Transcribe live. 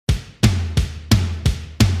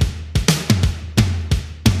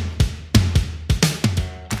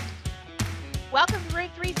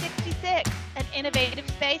366, an innovative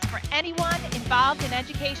space for anyone involved in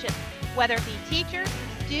education, whether it be teacher,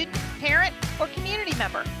 student, parent, or community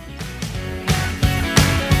member.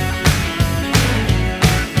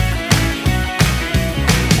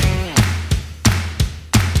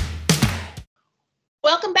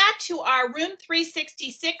 Welcome back to our Room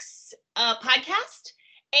 366 podcast.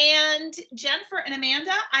 And Jennifer and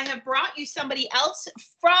Amanda, I have brought you somebody else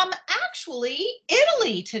from actually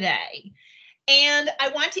Italy today. And I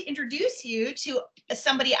want to introduce you to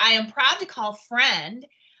somebody I am proud to call friend,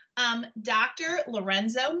 Dr.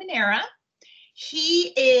 Lorenzo Manera.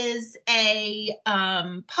 He is a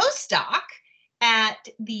postdoc at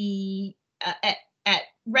the at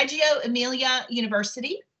Reggio Emilia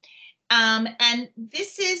University. And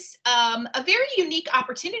this is a very unique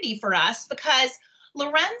opportunity for us because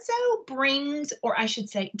Lorenzo brings, or I should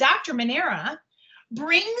say, Dr. Manera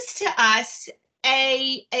brings to us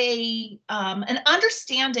an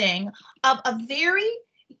understanding of a very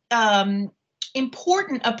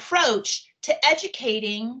important approach to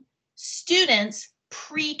educating students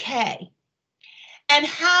pre-K, and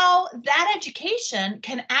how that education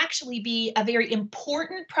can actually be a very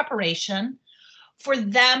important preparation for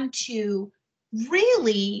them to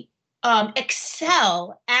really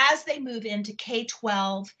excel as they move into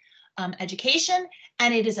K-12 education.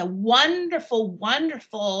 And it is a wonderful,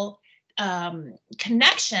 wonderful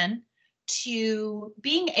connection to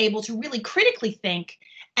being able to really critically think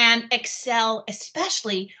and excel,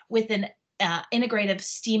 especially with an integrative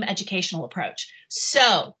STEAM educational approach.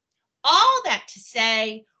 So all that to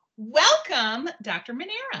say, welcome, Dr.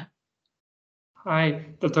 Manera. Hi,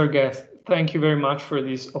 Dr. Guest. Thank you very much for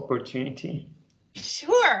this opportunity.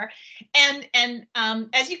 Sure. And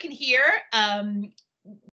as you can hear,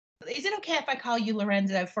 is it okay if I call you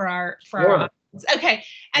Lorenzo for our audience? Okay.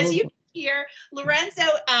 As you can hear, Lorenzo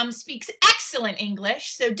speaks excellent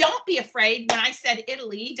English. So don't be afraid when I said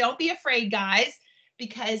Italy. Don't be afraid, guys,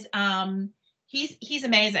 because he's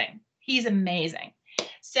amazing. He's amazing.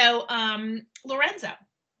 So Lorenzo,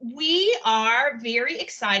 we are very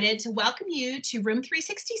excited to welcome you to Room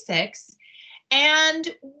 366.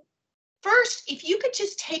 And first, if you could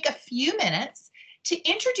just take a few minutes to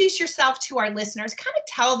introduce yourself to our listeners, kind of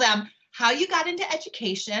tell them how you got into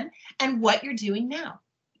education and what you're doing now.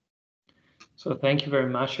 So thank you very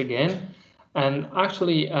much again. And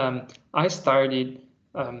actually, I started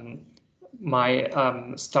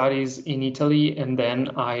my studies in Italy, and then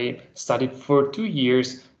I studied for 2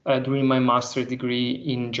 years doing my master's degree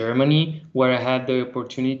in Germany, where I had the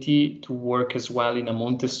opportunity to work as well in a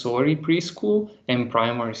Montessori preschool and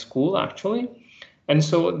primary school, actually. And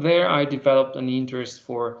so there I developed an interest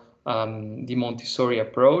for the Montessori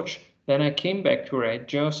approach. Then I came back to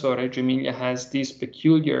Reggio. So Reggio Emilia has this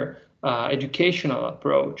peculiar educational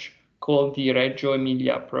approach called the Reggio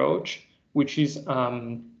Emilia approach, which is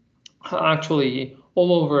actually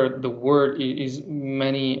all over the world. Is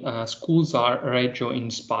many schools are Reggio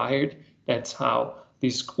inspired. That's how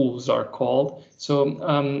these schools are called. So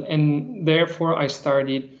and therefore I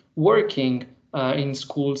started working in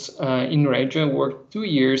schools in Reggio. I worked 2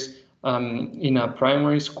 years in a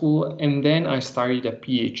primary school, and then I started a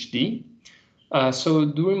PhD. So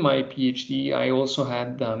during my PhD, I also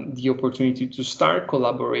had the opportunity to start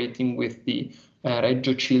collaborating with the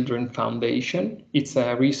Reggio Children Foundation. It's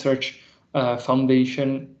a research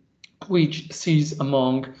foundation which sees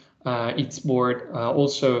among its board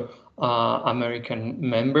also American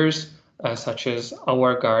members, such as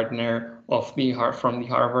Howard Gardner from the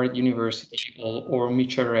Harvard University, or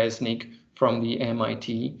Mitchell Resnick from the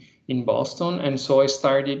MIT in Boston. And so I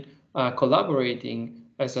started collaborating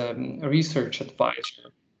as a research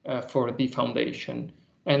advisor for the foundation.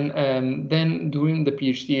 And then during the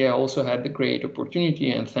PhD, I also had the great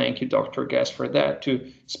opportunity, and thank you, Dr. Guest, for that, to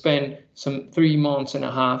spend some 3 months and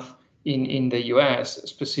a half in the US,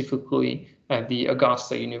 specifically at the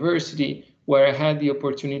Augusta University, where I had the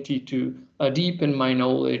opportunity to deepen my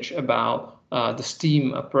knowledge about the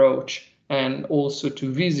STEAM approach, and also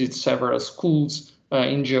to visit several schools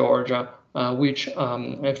in Georgia, which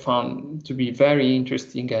I found to be very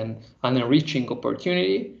interesting and an enriching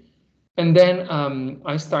opportunity. And then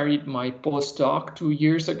I started my postdoc 2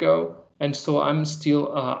 years ago, and so I'm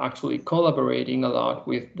still actually collaborating a lot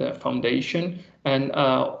with the foundation. And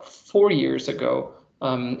 4 years ago,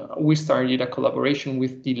 we started a collaboration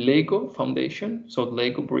with the Lego Foundation, so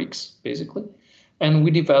Lego bricks, basically. And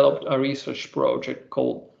we developed a research project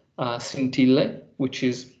called Scintille, which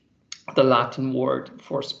is the Latin word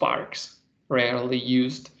for sparks, rarely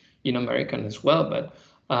used in American as well. But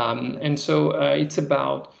and so it's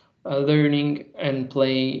about learning and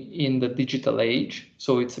play in the digital age.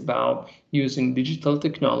 So it's about using digital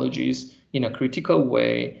technologies in a critical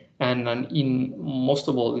way and in most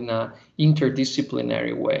of all in a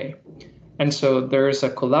interdisciplinary way. And so there is a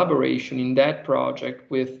collaboration in that project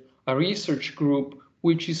with a research group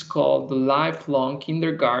which is called the Lifelong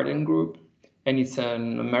Kindergarten Group, and it's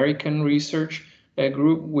an American research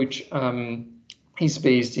group which is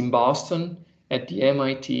based in Boston at the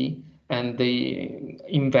MIT, and they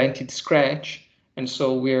invented Scratch. And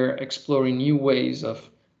so we're exploring new ways of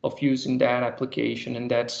using that application and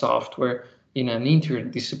that software in an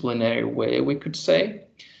interdisciplinary way, we could say.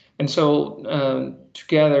 And so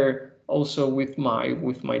together also with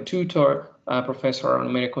my tutor, Professor Ana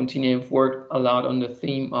Maria Contini, I've worked a lot on the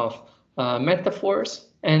theme of metaphors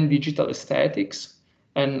and digital aesthetics.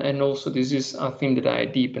 And also this is a theme that I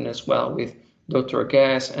deepen as well with Dr.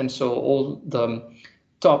 Gass. And so all the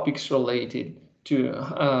topics related to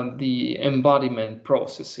the embodiment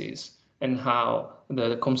processes and how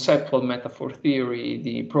the conceptual metaphor theory,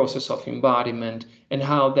 the process of embodiment, and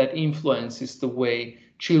how that influences the way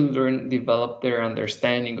children develop their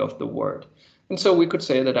understanding of the world. And so we could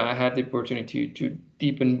say that I had the opportunity to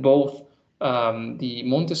deepen both the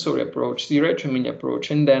Montessori approach, the Reggio Emilia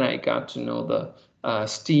approach, and then I got to know the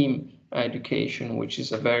STEAM education, which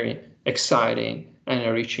is a very exciting and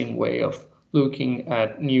enriching way of looking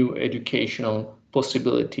at new educational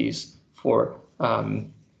possibilities for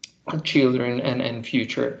children and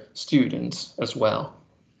future students as well.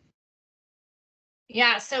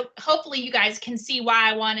 Yeah, so hopefully you guys can see why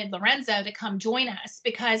I wanted Lorenzo to come join us,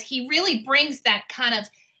 because he really brings that kind of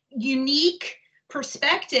unique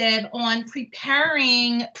perspective on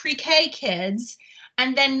preparing pre-K kids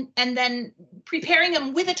and then preparing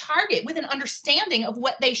them with a target, with an understanding of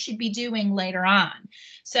what they should be doing later on.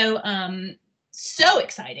 So so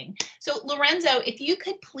exciting. So Lorenzo, if you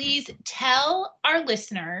could please tell our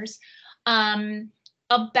listeners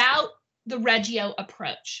about the Reggio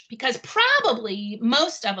approach, because probably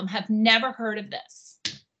most of them have never heard of this.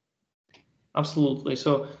 Absolutely.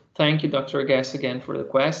 So thank you, Dr. Gass, again for the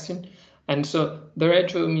question. And so the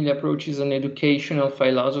Reggio Emilia approach is an educational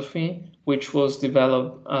philosophy which was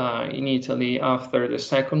developed in Italy after the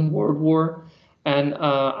Second World War. And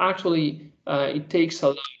actually, it takes a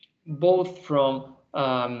lot both from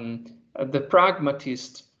the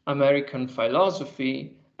pragmatist American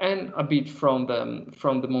philosophy and a bit from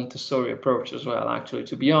the Montessori approach as well, actually,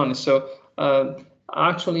 to be honest. So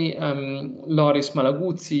actually, Loris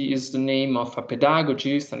Malaguzzi is the name of a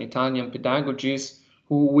pedagogist, an Italian pedagogist,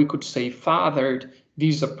 who we could say fathered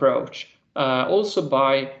this approach, also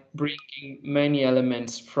by bringing many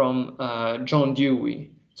elements from John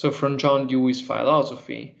Dewey. So from John Dewey's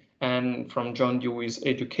philosophy and from John Dewey's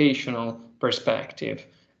educational perspective.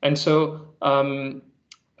 And so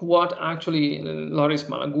what actually Loris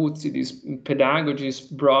Malaguzzi, this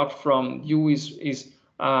pedagogist, brought from Dewey is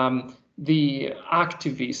the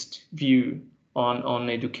activist view on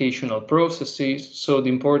educational processes. So the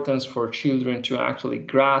importance for children to actually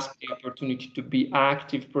grasp the opportunity to be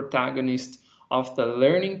active protagonists of the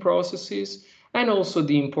learning processes, and also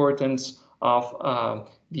the importance of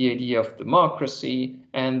the idea of democracy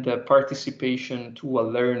and the participation to a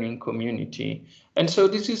learning community. And so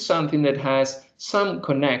this is something that has some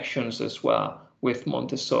connections as well with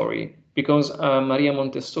Montessori, because Maria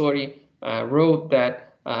Montessori wrote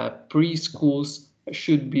that preschools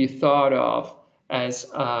should be thought of as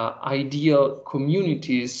ideal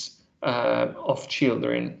communities of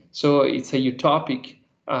children. So it's a utopic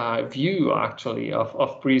view actually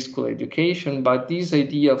of preschool education, but this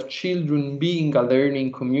idea of children being a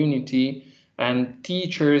learning community and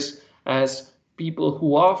teachers as people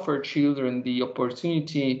who offer children the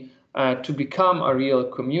opportunity to become a real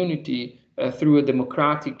community through a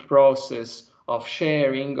democratic process of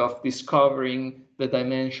sharing, of discovering the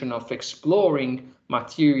dimension of exploring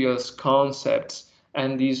materials, concepts,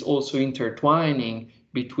 and these also intertwining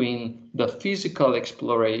between the physical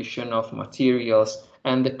exploration of materials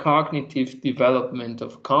and the cognitive development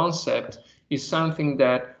of concept is something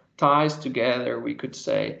that ties together, we could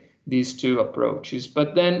say, these two approaches.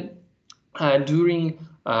 But then during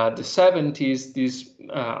the 70s, this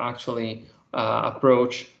actually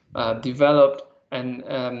approach developed, and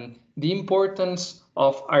the importance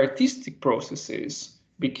of artistic processes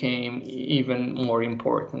became even more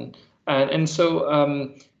important. And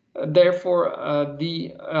so therefore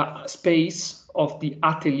the space of the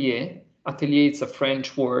atelier, it's a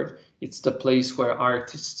French word, it's the place where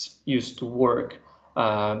artists used to work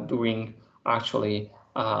during actually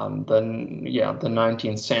the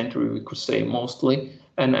 19th century, we could say mostly.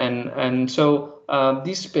 And so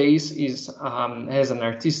this space has an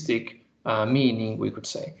artistic meaning, we could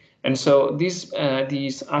say. And so these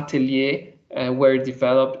ateliers were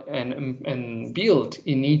developed and built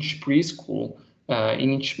in each preschool,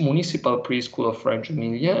 in each municipal preschool of Reggio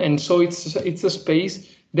Emilia. And so it's a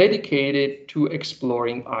space dedicated to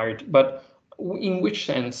exploring art. But in which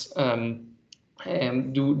sense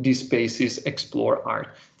do these spaces explore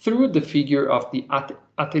art? Through the figure of the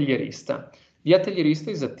atelierista. The atelierista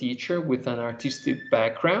is a teacher with an artistic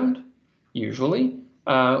background, usually,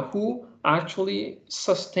 who actually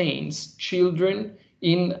sustains children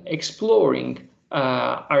in exploring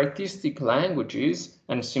artistic languages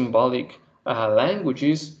and symbolic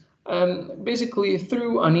languages, basically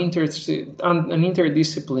through an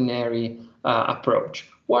interdisciplinary approach.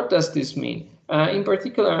 What does this mean? In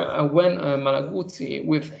particular, when Malaguzzi,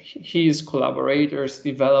 with his collaborators,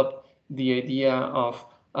 developed the idea of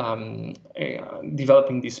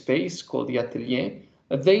developing this space called the Atelier,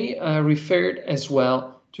 they referred as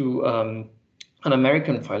well to an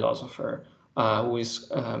American philosopher who is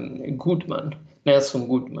Goodman, Nelson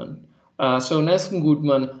Goodman. So Nelson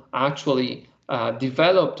Goodman actually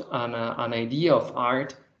developed an idea of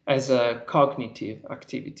art as a cognitive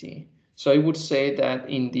activity. So I would say that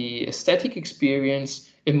in the aesthetic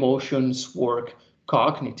experience, emotions work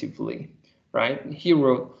cognitively, right? He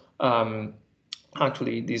wrote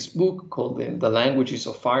actually this book called The Languages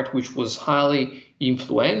of Art, which was highly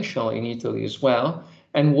influential in Italy as well,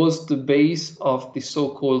 and was the base of the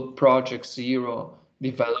so-called Project Zero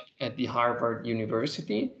developed at the Harvard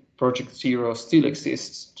University. Project Zero still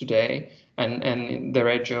exists today, and the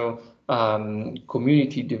Reggio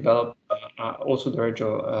community developed, also the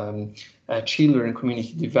Reggio children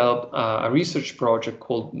community developed a research project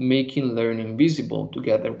called Making Learning Visible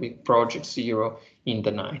together with Project Zero in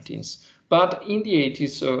the 90s. But in the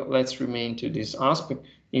 80s, so let's remain to this aspect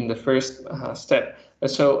in the first step.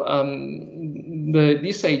 So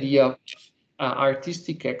this idea of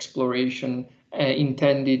artistic exploration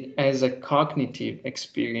intended as a cognitive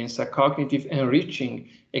experience, a cognitive enriching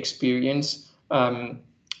experience,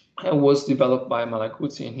 was developed by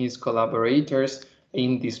Malaguzzi and his collaborators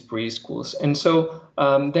in these preschools. And so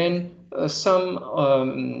then some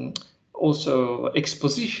also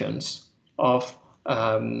expositions of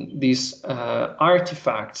these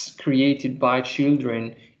artifacts created by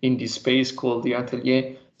children in this space called the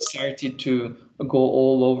Atelier started to go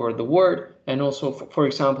all over the world. And also, for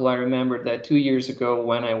example, I remember that 2 years ago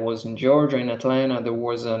when I was in Georgia, in Atlanta, there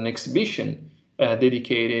was an exhibition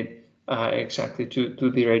dedicated exactly to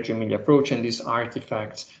the Reggio Emilia approach and these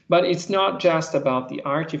artifacts. But it's not just about the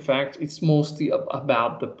artifact, it's mostly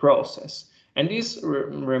about the process. And this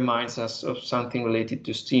reminds us of something related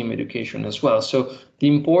to STEAM education as well. So the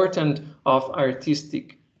importance of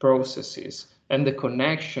artistic processes and the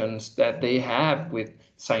connections that they have with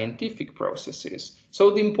scientific processes.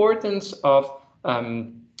 So the importance of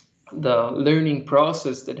the learning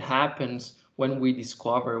process that happens when we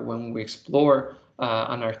discover, when we explore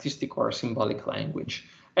an artistic or symbolic language.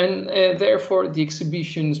 And therefore, the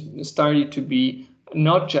exhibitions started to be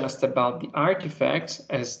not just about the artifacts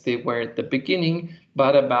as they were at the beginning,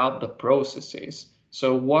 but about the processes.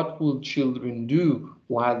 So what will children do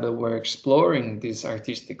while they were exploring these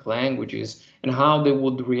artistic languages and how they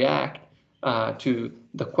would react to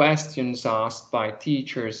the questions asked by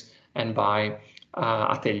teachers and by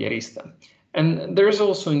atelierista. And there's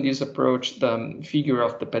also in this approach the figure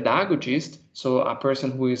of the pedagogist, so a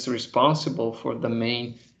person who is responsible for the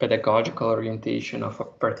main pedagogical orientation of a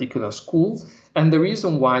particular school. And the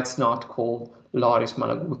reason why it's not called Loris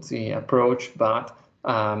Malaguzzi approach, but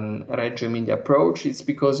Reggio Emilia approach, it's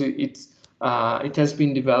because it has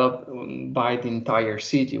been developed by the entire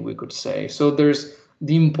city, we could say. So there's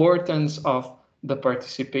the importance of the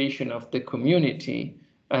participation of the community,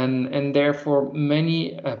 and therefore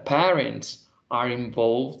many parents are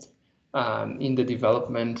involved in the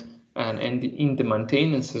development and in the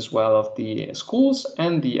maintenance as well of the schools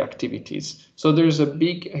and the activities. So there's a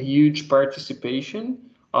huge participation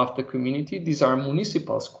of the community. These are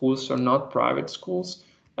municipal schools, so not private schools.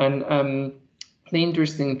 And the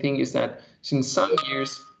interesting thing is that since some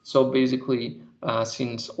years, so basically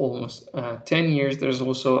since almost 10 years, there's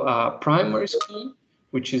also a primary school,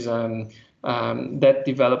 which is that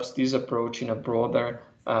develops this approach in a broader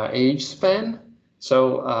age span.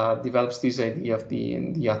 So develops this idea of the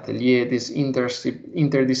atelier, this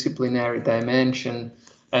interdisciplinary dimension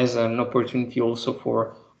as an opportunity also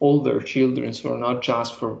for older children, so not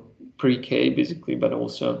just for pre-K basically, but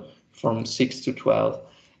also from 6 to 12.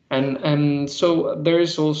 And so there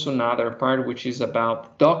is also another part which is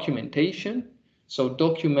about documentation. So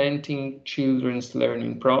documenting children's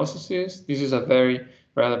learning processes, this is a very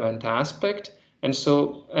relevant aspect. And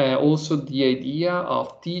so also the idea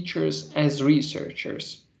of teachers as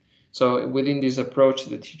researchers. So within this approach,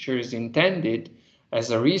 the teacher is intended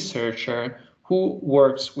as a researcher who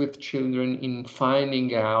works with children in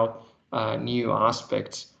finding out new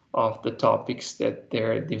aspects of the topics that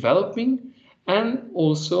they're developing, and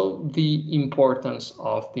also the importance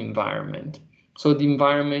of the environment. So the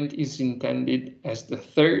environment is intended as the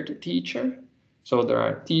third teacher. So there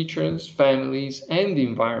are teachers, families, and the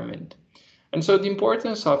environment. And so the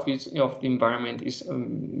importance of the environment is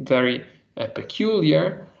very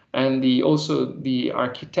peculiar, and also the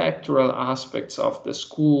architectural aspects of the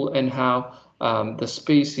school and how the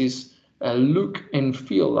spaces look and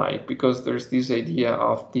feel like, because there's this idea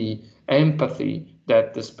of the empathy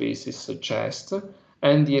that the spaces suggest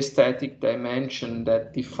and the aesthetic dimension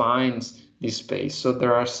that defines this space. So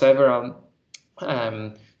there are several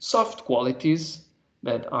soft qualities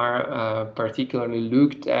that are particularly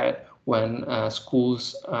looked at when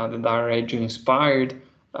schools that are Reggio inspired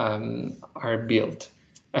are built.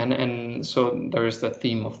 And so there is the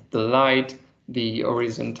theme of the light, the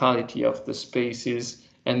horizontality of the spaces,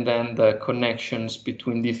 and then the connections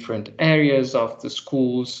between different areas of the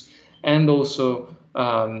schools, and also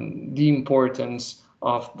the importance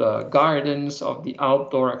of the gardens, of the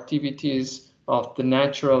outdoor activities, of the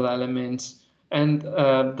natural elements, and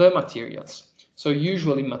the materials. So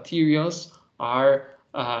usually materials are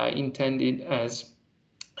intended as,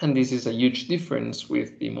 and this is a huge difference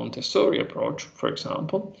with the Montessori approach, for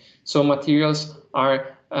example. So materials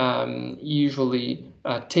are usually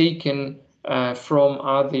taken from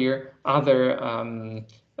other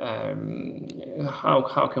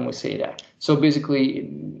how can we say that? So basically,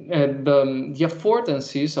 the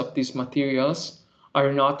affordances of these materials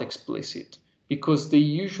are not explicit, because they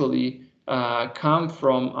usually come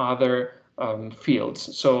from other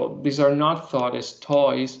fields. So these are not thought as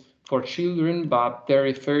toys for children, but they're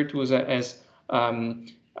referred to as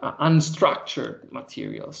unstructured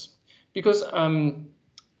materials, because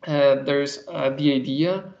there's the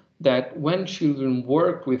idea that when children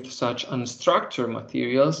work with such unstructured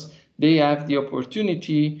materials, they have the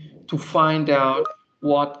opportunity to find out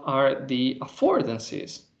what are the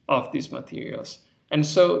affordances of these materials, and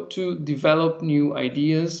so to develop new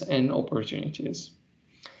ideas and opportunities.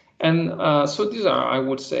 And so these are, I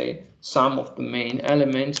would say, some of the main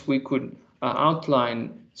elements. We could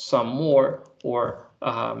outline some more, or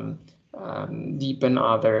deepen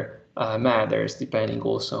other matters, depending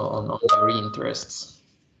also on your interests.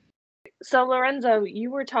 So Lorenzo,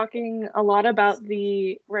 you were talking a lot about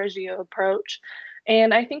the Reggio approach,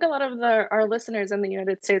 and I think a lot of our listeners in the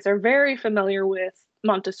United States are very familiar with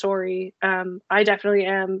Montessori. I definitely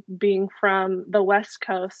am, being from the West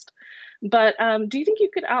Coast. But do you think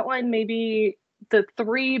you could outline maybe the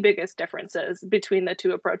three biggest differences between the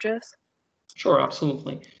two approaches? Sure,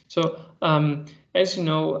 absolutely. So as you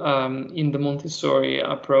know, in the Montessori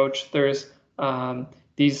approach, there's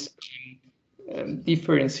this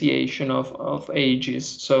differentiation of ages.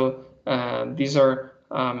 So these are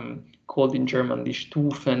called in German die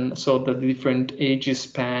Stufen, so the different ages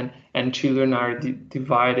span, and children are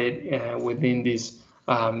divided within these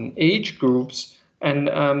age groups. And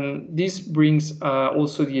this brings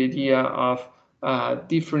also the idea of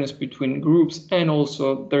difference between groups, and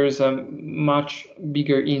also there's a much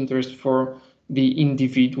bigger interest for the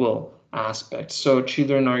individual aspects. So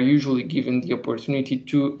children are usually given the opportunity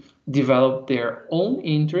to develop their own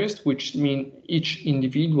interest, which means each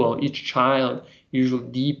individual, each child usually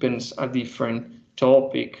deepens a different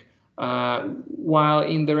topic. While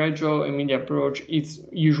in the Reggio Emilia approach, it's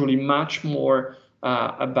usually much more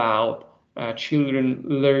about children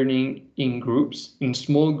learning in groups, in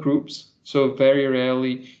small groups. So very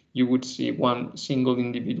rarely you would see one single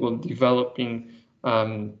individual developing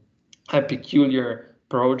a peculiar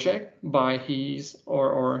project by his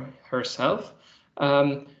or herself.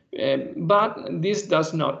 But this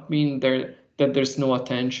does not mean that there's no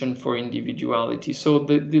attention for individuality. So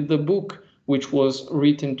the book, which was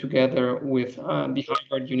written together with the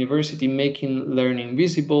Harvard University, Making Learning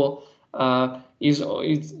Visible,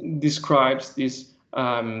 it describes this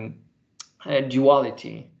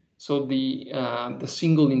duality. So the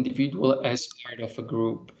single individual as part of a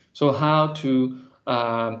group. So how to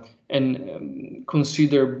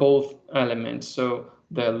consider both elements. So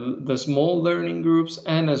the small learning groups,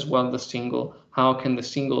 and as well the single. How can the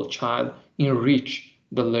single child enrich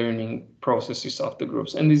the learning processes of the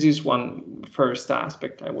groups? And this is one first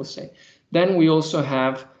aspect, I would say. Then we also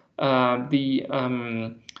have the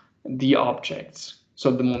objects.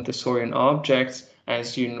 So the Montessorian objects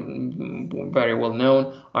as you very well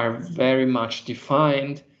know, are very much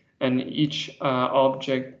defined, and each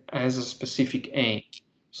object has a specific aim.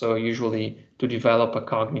 So usually to develop a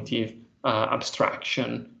cognitive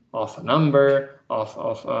abstraction of a number,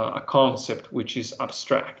 of a concept which is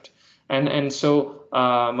abstract. And so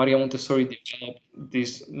Maria Montessori developed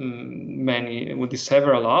these these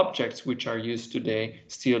several objects which are used today,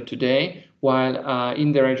 still today, while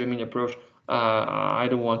in the Reggio Emilia approach, I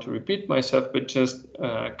don't want to repeat myself, but just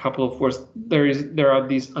a couple of words. There are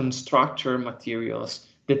these unstructured materials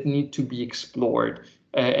that need to be explored,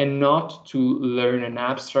 and not to learn an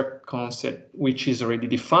abstract concept which is already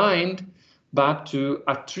defined, but to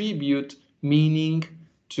attribute meaning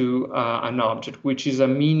to an object, which is a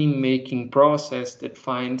meaning-making process that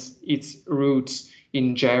finds its roots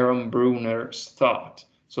in Jerome Bruner's thought,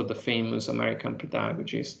 so the famous American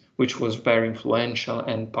pedagogist, which was very influential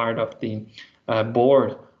and part of the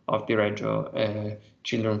board of the Reggio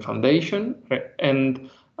Children Foundation. And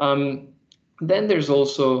then there's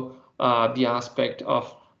also the aspect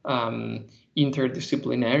of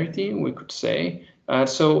interdisciplinarity, we could say.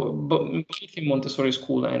 So both in Montessori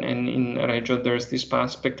school and in Reggio, there's this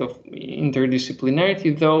aspect of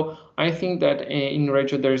interdisciplinarity, though I think that in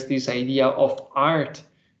Reggio, there's this idea of art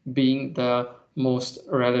being the most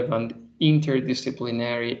relevant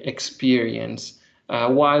interdisciplinary experience,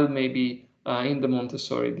 while maybe in the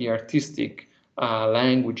Montessori, the artistic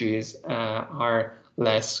languages are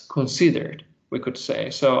less considered, we could say.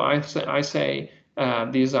 So I say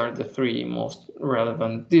these are the three most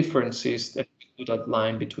relevant differences that we could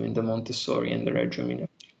outline between the Montessori and the Reggio Emilia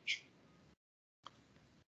approach.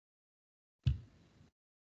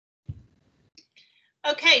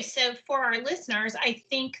 Okay, so for our listeners, I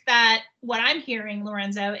think that what I'm hearing,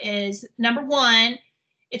 Lorenzo, is number one,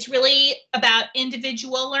 it's really about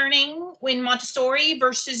individual learning in Montessori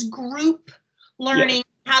versus group learning,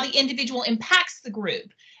 how the individual impacts the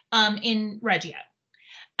group in Reggio.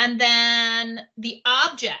 And then the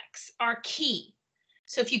objects are key.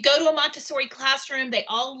 So if you go to a Montessori classroom, they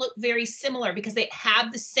all look very similar because they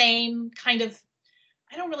have the same kind of,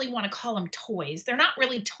 I don't really want to call them toys. They're not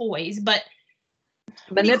really toys, but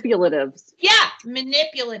manipulatives. Yeah,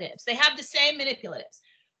 manipulatives. They have the same manipulatives.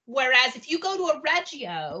 Whereas if you go to a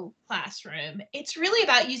Reggio classroom, it's really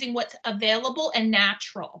about using what's available and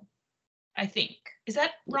natural, I think. Is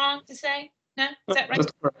that wrong to say? No? Is that right?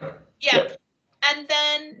 That's correct. Yeah. And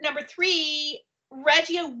then number three,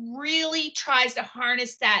 Reggio really tries to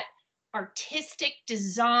harness that artistic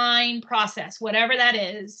design process, whatever that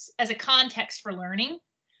is, as a context for learning.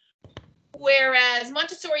 Whereas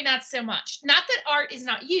Montessori, not so much. Not that art is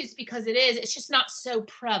not used, because it is, it's just not so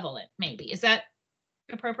prevalent, maybe. Is that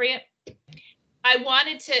appropriate? I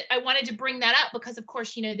wanted to bring that up because, of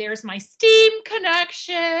course, you know, there's my STEAM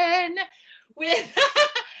connection with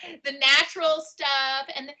the natural stuff.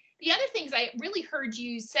 And the other things I really heard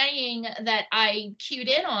you saying that I cued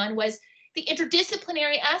in on was the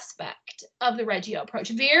interdisciplinary aspect of the Reggio approach.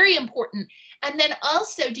 Very important. And then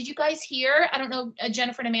also, did you guys hear, I don't know,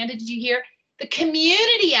 Jennifer and Amanda, did you hear the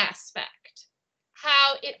community aspect?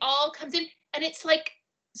 How it all comes in, and it's like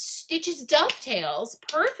it just dovetails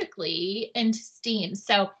perfectly into STEAM.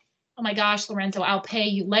 So, oh my gosh, Lorenzo, I'll pay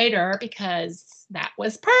you later because that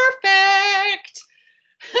was perfect.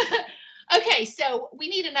 Okay, so we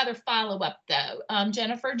need another follow-up though.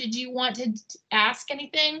 Jennifer, did you want to ask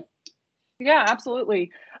anything? Yeah,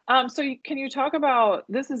 absolutely. So can you talk about,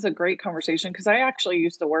 this is a great conversation because I actually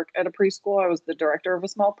used to work at a preschool. I was the director of a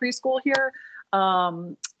small preschool here.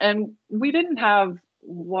 And we didn't have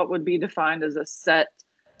what would be defined as a set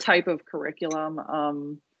type of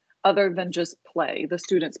curriculum other than just play. The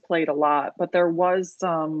students played a lot, but there was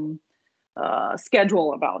some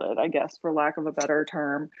schedule about it, I guess, for lack of a better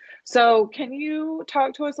term. So can you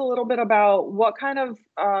talk to us a little bit about what kind of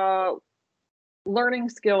learning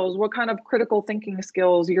skills, what kind of critical thinking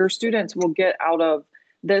skills your students will get out of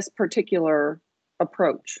this particular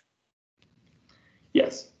approach?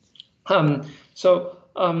 Yes.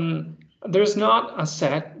 There's not a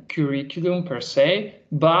set curriculum per se,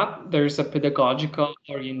 but there's a pedagogical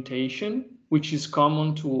orientation, which is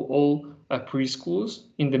common to all preschools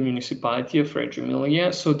in the municipality of Reggio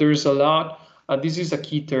Emilia. So there's a lot, this is a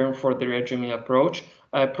key term for the Reggio Emilia approach,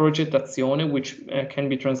 progettazione, which can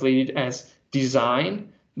be translated as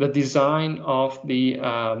design, the design of the,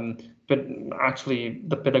 but actually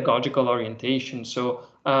the pedagogical orientation. So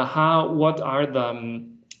what are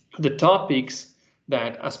the topics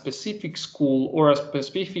that a specific school or a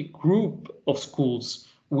specific group of schools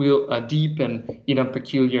will deepen in a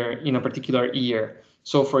particular year.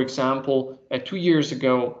 So, for example, 3 years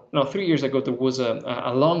ago, there was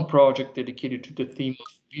a long project dedicated to the theme of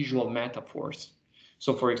visual metaphors.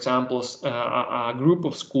 So, for example, a group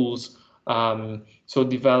of schools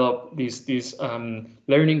develop these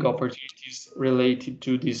learning opportunities related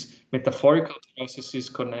to these metaphorical processes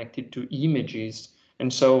connected to images.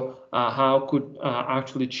 And so, how could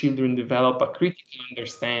actually children develop a critical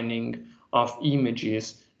understanding of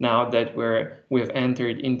images now that we've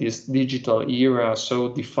entered in this digital era, so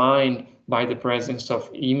defined by the presence of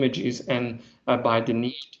images and by the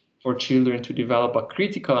need for children to develop a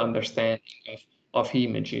critical understanding of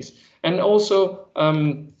images. And also,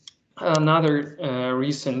 another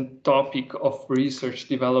recent topic of research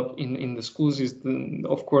developed in the schools is,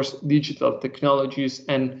 of course, digital technologies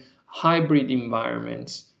and hybrid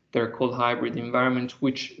environments. They're called hybrid environments,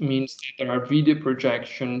 which means that there are video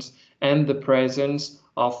projections and the presence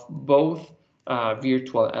of both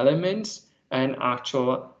virtual elements and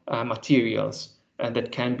actual materials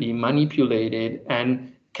that can be manipulated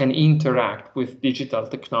and can interact with digital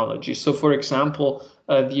technology. So, for example,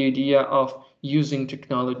 the idea of using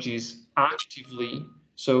technologies actively,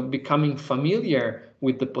 so becoming familiar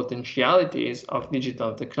with the potentialities of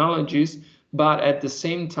digital technologies, but at the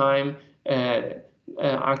same time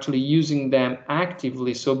actually using them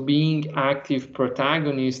actively, so being active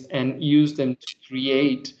protagonists and use them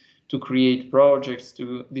to create projects,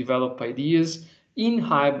 to develop ideas in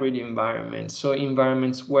hybrid environments, so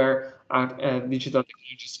environments where digital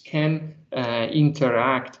technologies can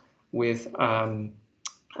interact with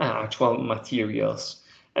actual materials.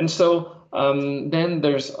 And so then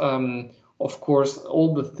there's of course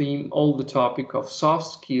all the topic of soft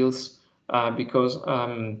skills, because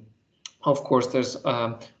of course there's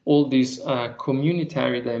all this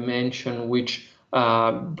communitary dimension which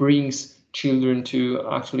brings children to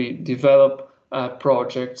actually develop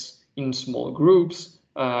projects in small groups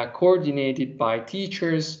coordinated by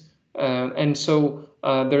teachers, and so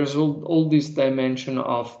there's all this dimension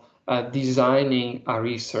of designing a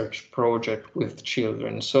research project with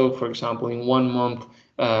children. So, for example, in 1 month,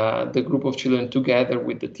 the group of children together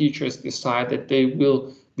with the teachers decide that they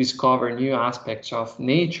will discover new aspects of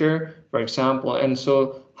nature, for example. And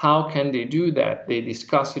so how can they do that? They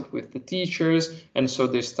discuss it with the teachers, and so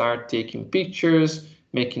they start taking pictures,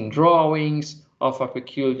 making drawings of a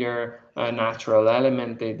peculiar natural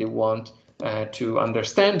element that they want to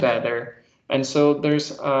understand better. And so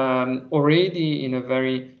there's already in a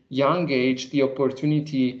very young age the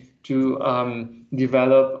opportunity to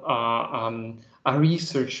develop a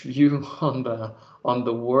research view on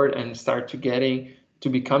the world and start to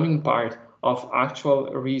becoming part of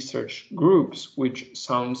actual research groups, which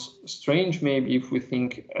sounds strange maybe if we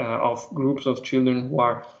think of groups of children who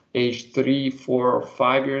are aged 3, 4, or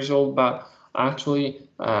 5 years old, but actually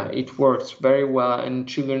it works very well, and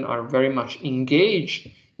children are very much engaged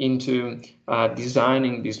into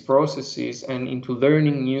designing these processes and into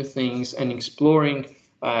learning new things and exploring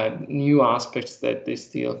new aspects that they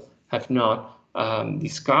still have not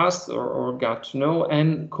discussed or got to know,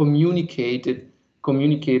 and communicate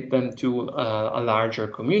them to a larger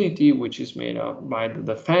community, which is made up by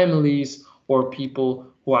the families or people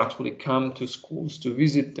who actually come to schools to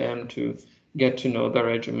visit them to get to know the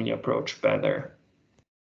Reggio Emilia approach better.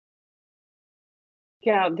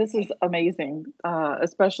 Yeah, this is amazing,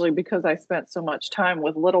 especially because I spent so much time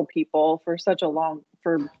with little people for such a long,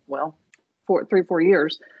 3-4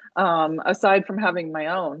 years, aside from having my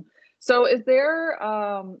own. So is there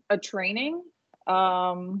a training?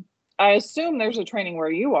 I assume there's a training where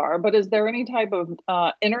you are, but is there any type of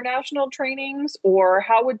international trainings, or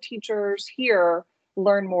how would teachers here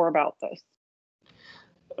learn more about this?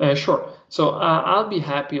 Sure. So I'll be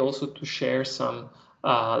happy also to share some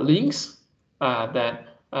links that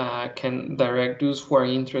can direct those who are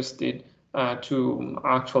interested to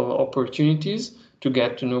actual opportunities to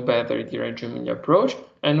get to know better the Reggio Emilia approach.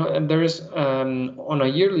 And there's on a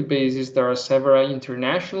yearly basis, there are several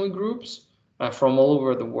international groups from all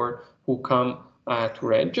over the world who come to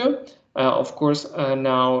Reggio. Of course,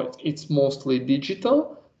 now it's mostly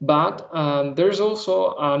digital, but there's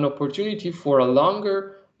also an opportunity for a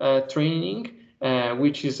longer training,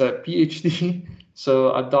 which is a PhD,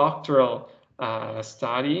 so a doctoral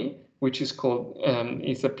study, which is called,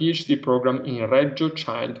 it's a PhD program in Reggio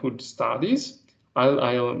Childhood Studies.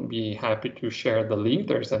 I'll be happy to share the link.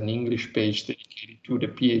 There's an English page dedicated to the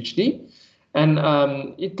PhD. And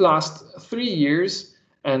it lasts 3 years,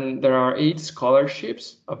 and there are 8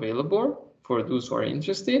 scholarships available for those who are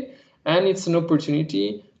interested. And it's an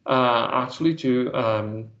opportunity actually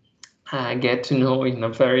to get to know in a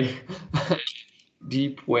very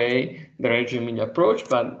deep way the Reggio Emilia approach,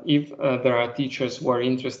 but if there are teachers who are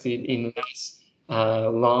interested in less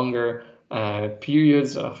longer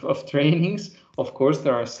periods of trainings, of course,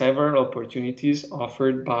 there are several opportunities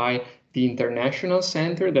offered by the International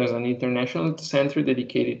Center. There's an international center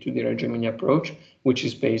dedicated to the Reggio Emilia approach, which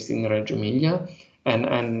is based in Reggio Emilia.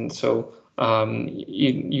 And so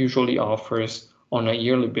it usually offers on a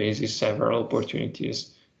yearly basis several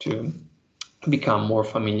opportunities to become more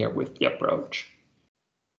familiar with the approach.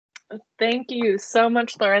 Thank you so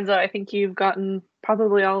much, Lorenzo. I think you've gotten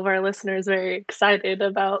probably all of our listeners very excited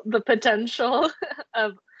about the potential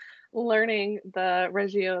of learning the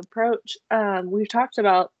Reggio approach. We've talked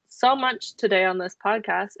about so much today on this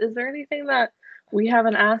podcast. Is there anything that we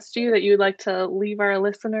haven't asked you that you'd like to leave our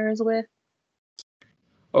listeners with?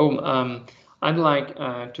 I'd like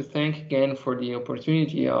to thank again for the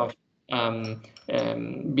opportunity of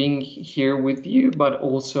being here with you, but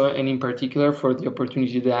also, and in particular, for the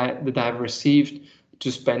opportunity that I've received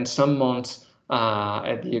to spend some months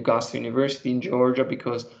at the Augusta University in Georgia,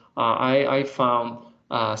 because I found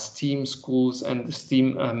STEAM schools and the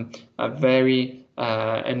STEAM very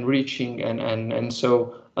enriching, and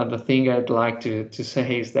so the thing I'd like to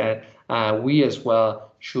say is that we as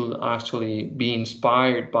well should actually be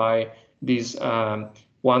inspired by this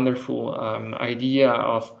wonderful idea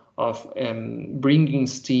of bringing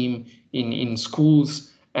STEAM in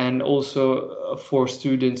schools, and also for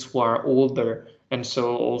students who are older, and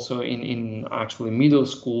so also in actually middle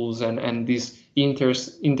schools, and this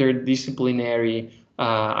interdisciplinary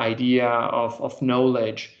idea of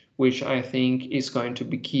knowledge, which I think is going to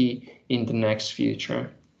be key in the next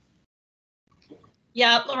future.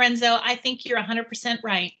 Yeah, Lorenzo, I think you're 100%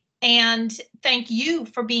 right. And thank you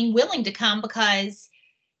for being willing to come, because,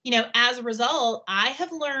 you know, as a result, I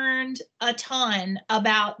have learned a ton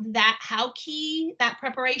about that, how key that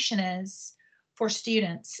preparation is for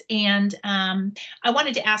students. And I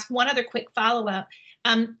wanted to ask one other quick follow-up.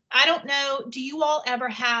 I don't know, do you all ever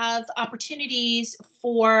have opportunities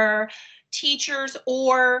for teachers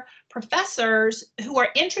or professors who are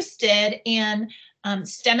interested in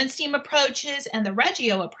STEM and STEAM approaches and the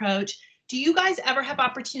Reggio approach? Do you guys ever have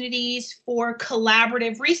opportunities for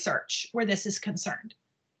collaborative research where this is concerned?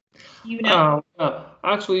 You know?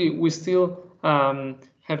 Actually, we still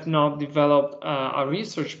have not developed a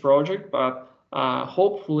research project, but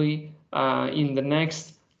hopefully in the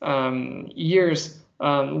next years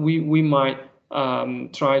we might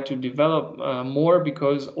try to develop more,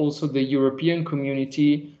 because also the European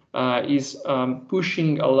community is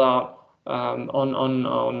pushing a lot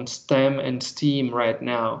on STEM and STEAM right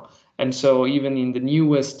now. And so even in the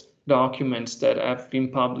newest documents that have been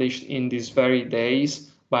published in these very days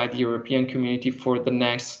by the European community for the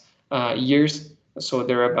next years, so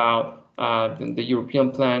they're about the European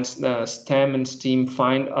plans, the STEM and STEAM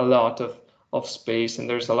find a lot of space, and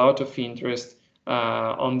there's a lot of interest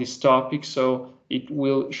on this topic. So it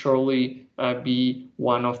will surely be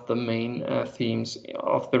one of the main themes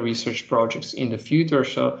of the research projects in the future.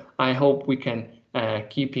 So I hope we can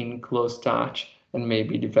keep in close touch and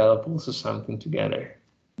maybe develop also something together.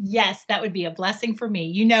 Yes, that would be a blessing for me.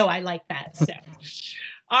 You know, I like that. So,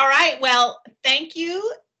 all right. Well, thank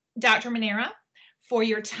you, Dr. Manera, for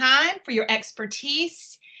your time, for your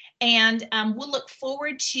expertise. And we'll look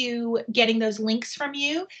forward to getting those links from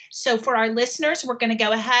you. So for our listeners, we're going to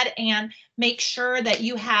go ahead and make sure that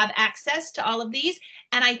you have access to all of these.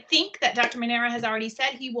 And I think that Dr. Manera has already said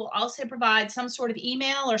he will also provide some sort of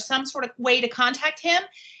email or some sort of way to contact him.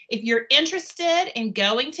 If you're interested in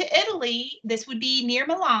going to Italy, this would be near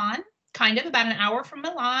Milan, kind of about an hour from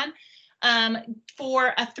Milan,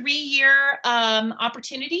 for a 3-year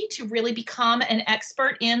opportunity to really become an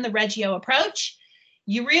expert in the Reggio approach.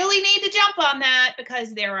 You really need to jump on that,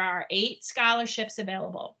 because there are 8 scholarships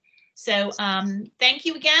available. So thank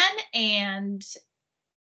you again, and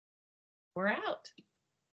we're out.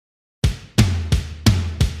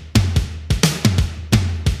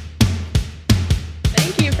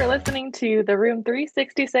 Thank you for listening to the Room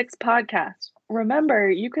 366 podcast. Remember,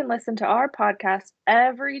 you can listen to our podcast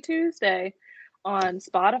every Tuesday on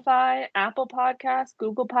Spotify, Apple Podcasts,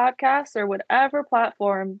 Google Podcasts, or whatever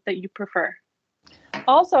platform that you prefer.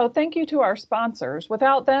 Also, thank you to our sponsors.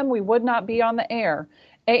 Without them, we would not be on the air.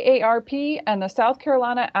 AARP and the South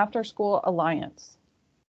Carolina After School Alliance.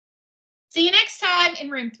 See you next time in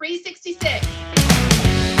Room 366.